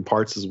important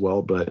parts as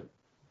well, but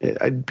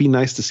it'd be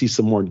nice to see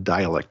some more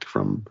dialect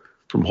from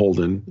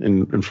Holden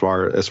and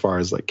as far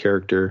as like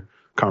character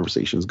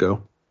conversations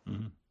go.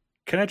 Mm-hmm.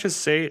 Can I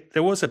just say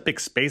there was a big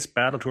space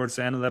battle towards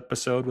the end of the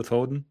episode with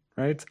Holden,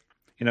 right?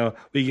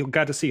 We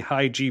got to see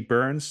High G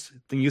Burns,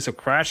 the use of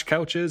crash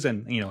couches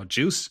and,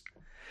 juice.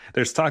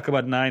 There's talk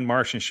about 9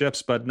 Martian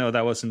ships, but no,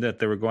 that wasn't it.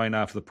 They were going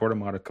after the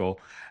proto-molecule.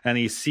 And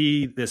you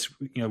see this,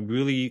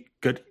 really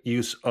good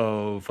use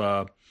of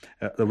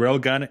the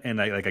railgun and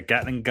like a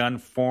Gatling gun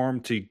form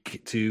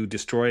to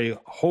destroy a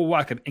whole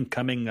whack of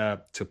incoming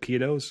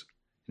torpedoes.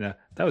 That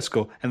was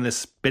cool. And the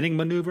spinning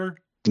maneuver.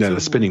 Yeah,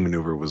 the spinning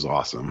maneuver was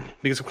awesome.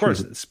 Because of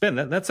course, spin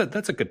that's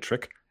a good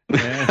trick.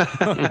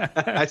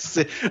 I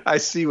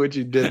see what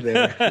you did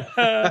there.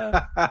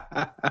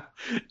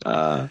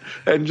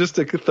 And just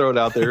to throw it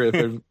out there,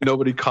 if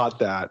nobody caught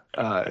that,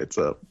 it's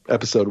a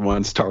episode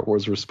 1 Star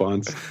Wars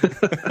response.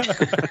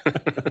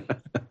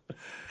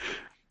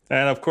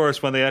 And of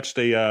course, when they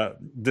actually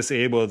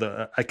disabled,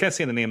 I can't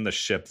say the name of the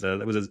ship.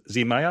 It was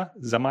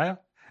Zamaya.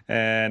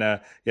 And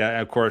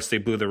of course, they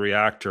blew the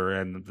reactor.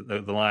 And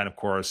the line, of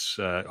course,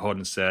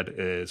 Holden said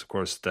is, of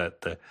course,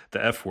 the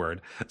F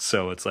word.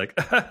 So it's like,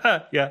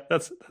 yeah,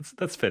 that's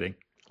fitting.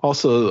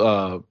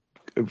 Also,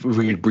 if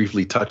we could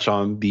briefly touch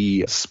on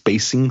the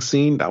spacing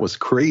scene, that was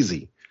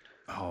crazy.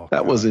 Oh,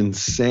 that was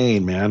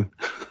insane, man.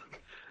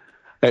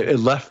 It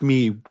left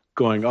me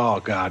going, oh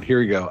God, here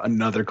we go,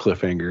 another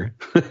cliffhanger.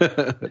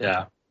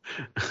 Yeah.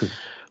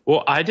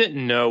 Well, I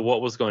didn't know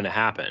what was going to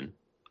happen.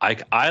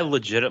 I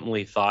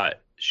legitimately thought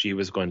she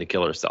was going to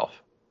kill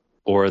herself,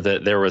 or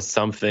that there was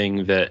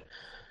something that,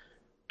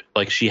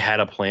 like, she had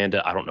a plan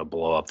to, I don't know,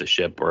 blow up the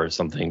ship or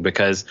something,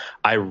 because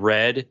I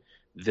read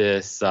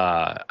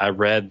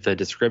the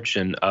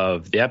description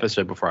of the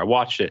episode before I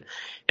watched it,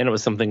 and it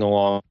was something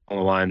along the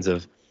lines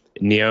of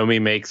Naomi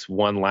makes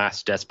one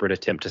last desperate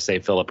attempt to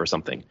save Philip or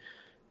something.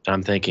 And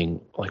I'm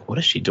thinking, like, what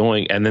is she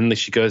doing? And then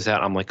she goes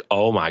out. I'm like,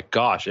 oh my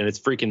gosh. And it's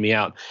freaking me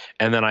out.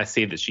 And then I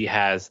see that she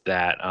has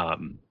that,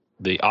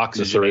 the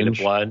oxygenated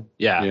blood.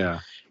 Yeah.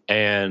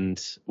 And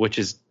which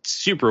is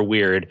super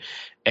weird.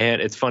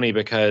 And it's funny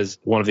because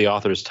one of the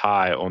authors,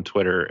 Ty, on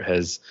Twitter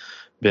has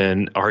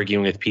been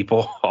arguing with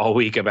people all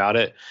week about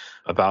it,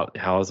 about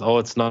how,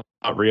 it's not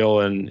real.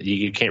 And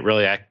you can't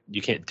really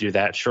you can't do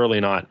that. Surely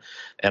not.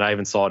 And I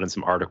even saw it in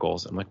some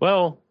articles. I'm like,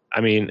 well,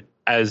 I mean,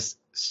 as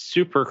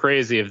super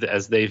crazy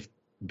as they've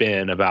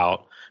been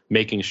about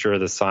making sure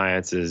the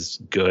science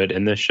is good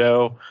in this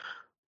show,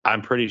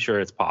 I'm pretty sure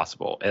it's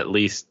possible, at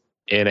least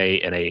in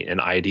an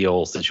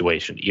ideal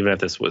situation, even if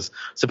this was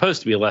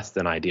supposed to be less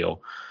than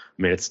ideal.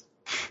 I mean, it's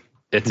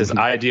as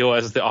ideal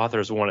as the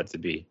authors want it to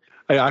be.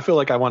 I feel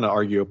like I want to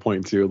argue a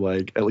point too,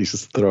 like, at least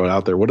just throw it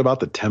out there. What about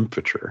the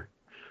temperature?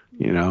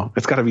 You know,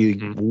 it's got to be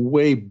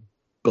way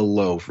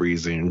below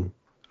freezing.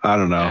 I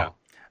don't know. Yeah.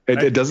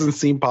 It doesn't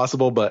seem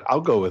possible, but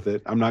I'll go with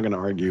it. I'm not going to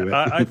argue it.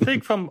 I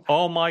think from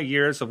all my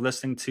years of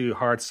listening to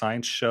hard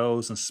science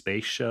shows and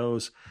space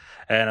shows,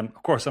 and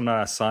of course I'm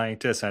not a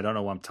scientist, and I don't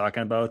know what I'm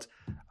talking about,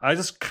 I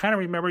just kind of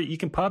remember you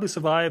can probably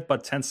survive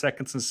about 10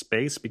 seconds in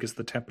space because of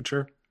the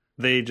temperature.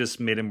 They just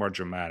made it more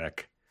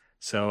dramatic.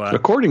 So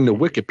according to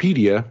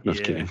Wikipedia, no,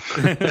 just kidding.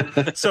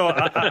 So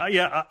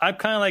I'm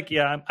kind of like,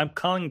 I'm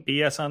calling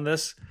BS on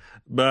this,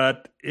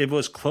 but it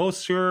was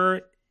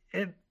closer.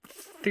 It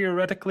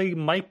theoretically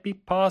might be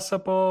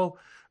possible,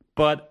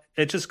 but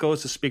it just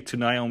goes to speak to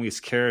Naomi's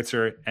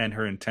character and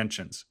her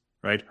intentions,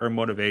 right? Her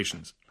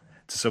motivations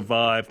to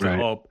survive, to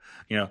hope,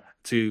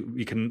 to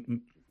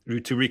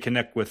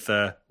reconnect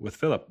with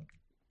Philip.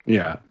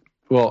 Yeah.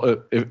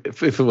 Well,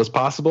 if it was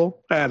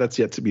possible, that's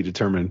yet to be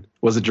determined.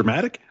 Was it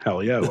dramatic?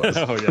 Hell yeah, it was.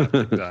 Oh yeah,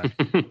 big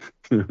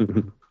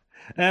time.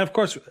 And of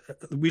course,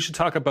 we should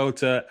talk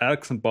about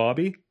Alex and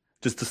Bobby.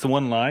 Just the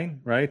one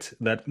line, right?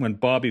 That when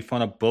Bobby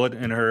found a bullet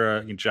in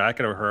her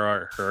jacket or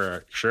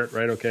her shirt,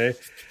 right? Okay,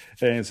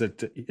 and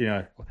said,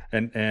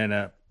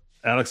 and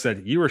Alex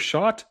said, "You were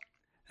shot,"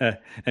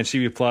 and she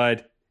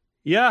replied,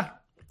 "Yeah,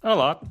 a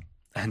lot."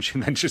 And she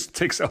then just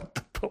takes out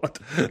the bullet.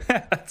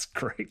 That's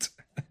great.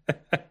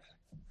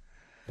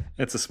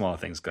 It's the small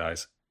things,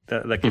 guys.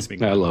 That gives me.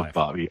 I love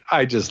Bobby.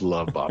 I just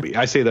love Bobby.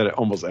 I say that at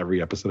almost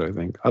every episode. I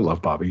think I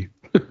love Bobby.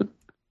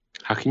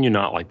 How can you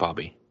not like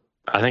Bobby?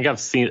 I think I've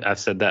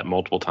said that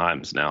multiple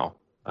times now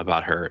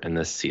about her in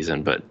this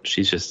season, but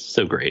she's just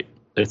so great.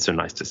 It's so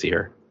nice to see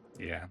her.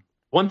 Yeah.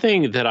 One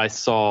thing that I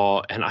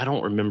saw, and I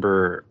don't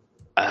remember,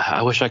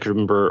 I wish I could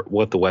remember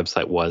what the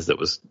website was that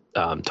was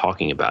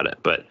talking about it,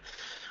 but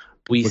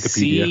we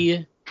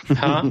Wikipedia. See,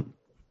 huh?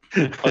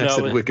 I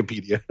said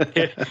Wikipedia.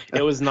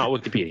 It was not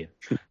Wikipedia.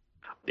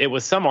 It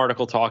was some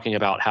article talking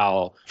about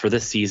how for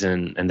this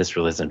season, and this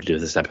really has nothing to do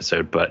with this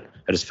episode, but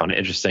I just found it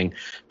interesting,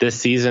 this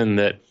season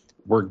that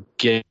we're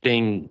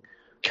getting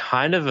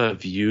kind of a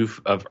view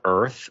of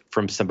Earth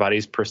from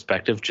somebody's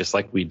perspective, just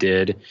like we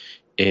did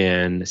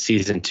in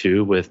season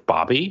 2 with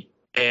Bobby.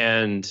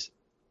 And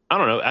I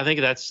don't know, I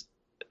think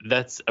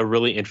that's a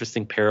really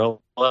interesting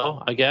parallel,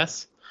 I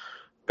guess,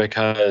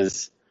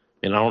 because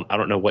I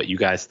don't know what you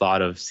guys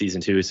thought of season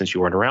 2 since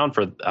you weren't around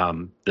for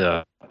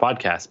the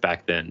podcast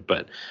back then,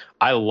 but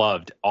I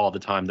loved all the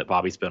time that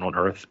Bobby spent on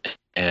Earth,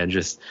 and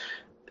just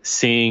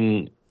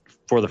seeing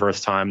for the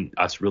first time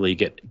us really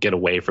get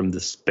away from the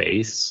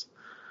space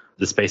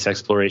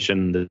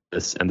exploration,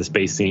 and the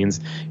space scenes.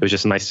 It was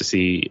just nice to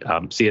see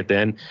it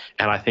then,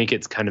 and I think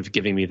it's kind of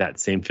giving me that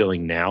same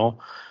feeling now.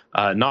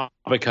 Not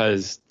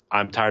because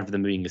I'm tired of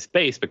them being in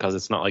space, because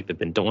it's not like they've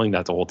been doing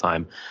that the whole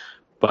time,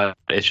 but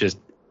it's just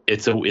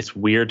it's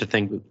weird to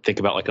think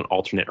about like an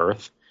alternate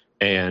Earth,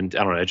 and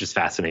I don't know, it just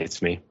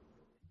fascinates me.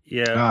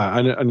 Yeah,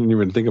 I didn't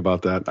even think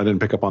about that. I didn't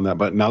pick up on that,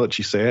 but now that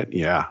you say it,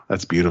 yeah,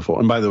 that's beautiful.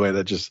 And by the way,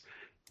 that just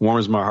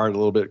warms my heart a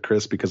little bit,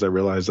 Chris, because I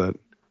realize that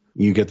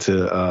you get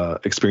to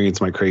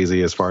experience my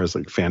crazy as far as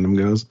like fandom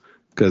goes,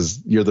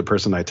 because you're the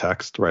person I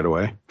text right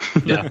away.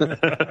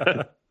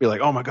 Yeah. Be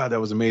like, oh my God, that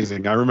was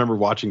amazing. I remember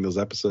watching those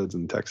episodes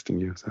and texting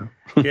you. So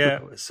yeah.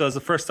 So it's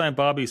the first time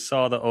Bobby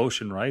saw the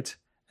ocean, right?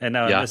 And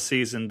now in this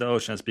season, the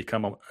ocean has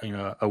become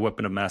a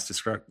weapon of mass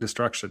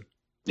destruction.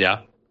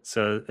 Yeah.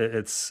 So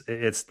it's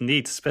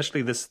neat,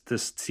 especially this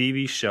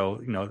TV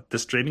show, the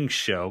streaming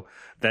show,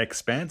 The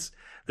Expanse.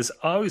 There's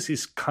always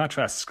these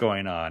contrasts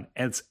going on,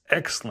 and it's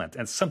excellent.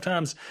 And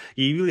sometimes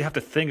you really have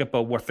to think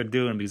about what they're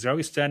doing because they're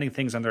always standing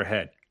things on their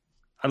head.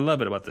 I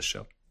love it about this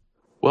show.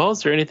 Well,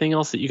 is there anything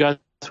else that you guys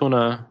want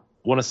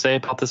to say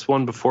about this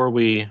one before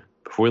we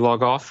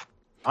log off?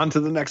 On to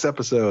the next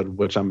episode,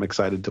 which I'm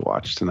excited to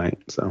watch tonight.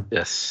 So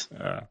yes,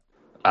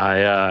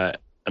 I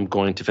am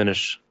going to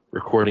finish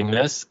recording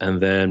this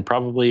and then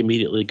probably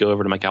immediately go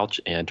over to my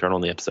couch and turn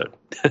on the episode.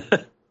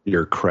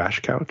 Your crash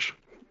couch?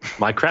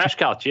 My crash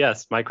couch,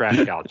 yes, my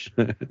crash couch.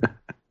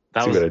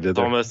 That was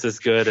almost as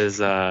good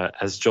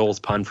as Joel's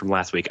pun from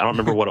last week. I don't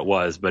remember what it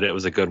was, but it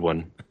was a good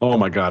one. Oh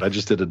my God, I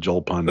just did a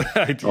Joel pun. You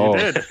did. Oh,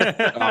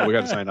 we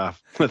got to sign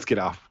off. Let's get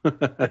off.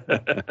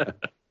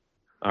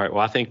 All right,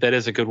 well, I think that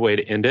is a good way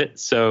to end it.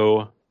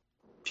 So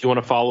if you want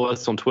to follow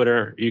us on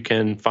Twitter, you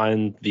can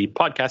find the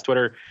podcast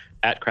Twitter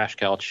at Crash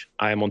Couch.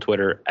 I am on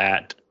Twitter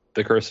at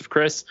The Curse of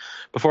Chris.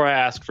 Before I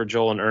ask for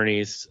Joel and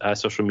Ernie's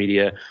social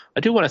media, I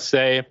do want to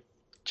say,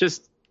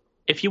 just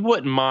if you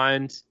wouldn't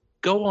mind,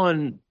 go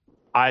on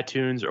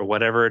iTunes or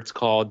whatever it's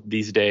called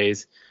these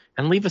days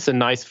and leave us a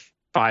nice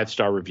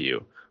 5-star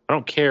review. I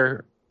don't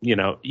care.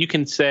 You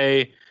can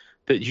say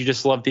that you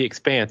just love The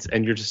Expanse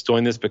and you're just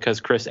doing this because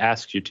Chris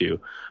asked you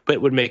to, but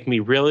it would make me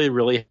really,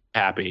 really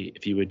happy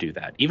if you would do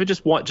that. Even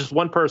just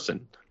one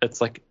person.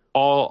 That's like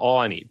all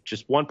I need.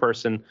 Just one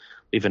person,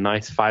 leave a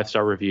nice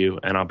 5-star review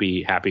and I'll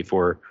be happy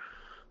for,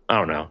 I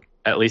don't know,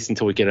 at least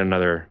until we get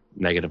another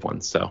negative one.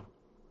 So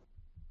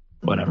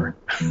whatever.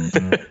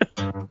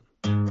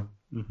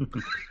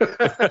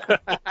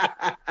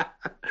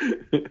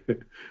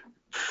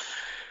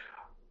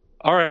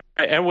 All right,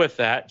 and with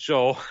that,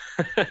 Joel,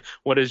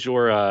 what is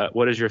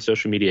your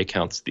social media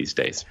accounts these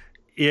days?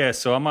 Yeah,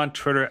 so I'm on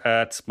Twitter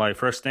at my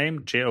first name,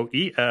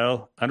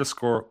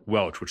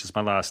 JOEL_Welch, which is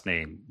my last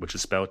name, which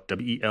is spelled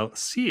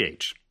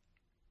WELCH.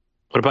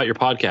 What about your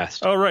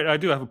podcast? Oh, right, I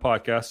do have a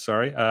podcast.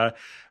 Sorry.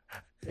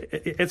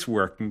 It's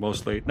work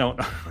mostly. No,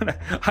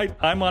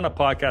 I'm on a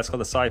podcast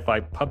called the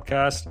Sci-Fi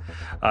Pubcast.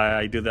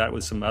 I do that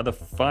with some other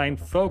fine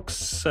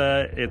folks.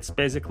 It's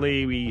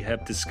basically we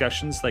have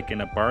discussions like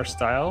in a bar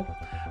style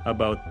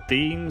about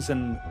themes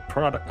and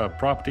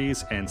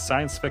properties in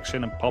science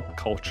fiction and pulp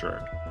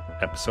culture.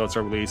 Episodes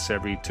are released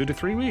every 2 to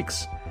 3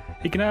 weeks.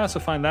 You can also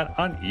find that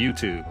on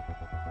YouTube.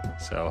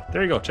 So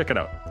there you go. Check it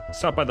out.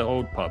 Stop by the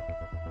old pub.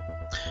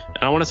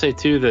 I want to say,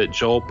 too, that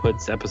Joel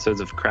puts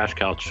episodes of Crash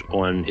Couch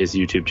on his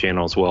YouTube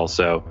channel as well.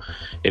 So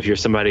if you're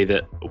somebody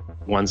that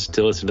wants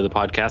to listen to the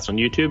podcast on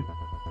YouTube,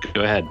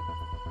 go ahead.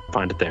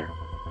 Find it there.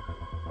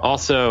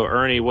 Also,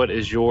 Ernie, what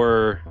is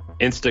your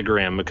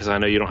Instagram? Because I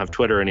know you don't have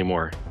Twitter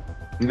anymore.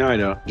 No, I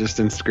don't. Just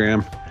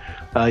Instagram.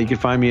 You can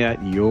find me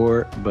at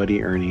Your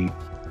Buddy Ernie.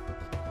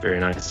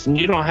 Very nice. And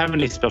you don't have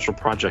any special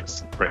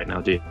projects right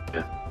now, do you?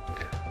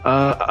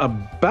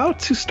 About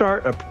to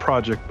start a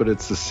project, but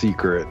it's a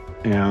secret.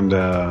 And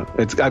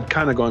I'm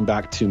kind of going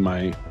back to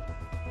my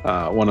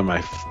one of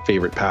my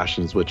favorite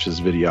passions, which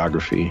is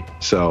videography.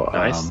 So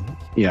nice.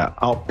 Yeah,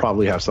 I'll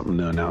probably have something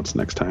to announce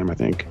next time, I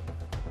think.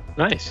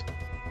 Nice.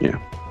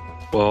 Yeah.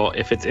 Well,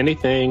 if it's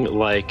anything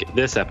like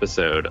this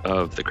episode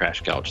of The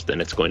Crash Couch, then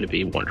it's going to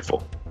be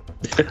wonderful.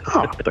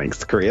 Oh,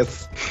 thanks,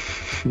 Chris.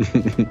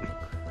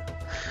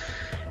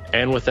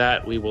 And with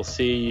that, we will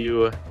see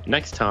you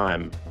next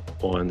time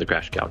on The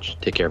Crash Couch.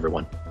 Take care,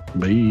 everyone.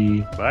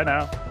 Bye. Bye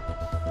now.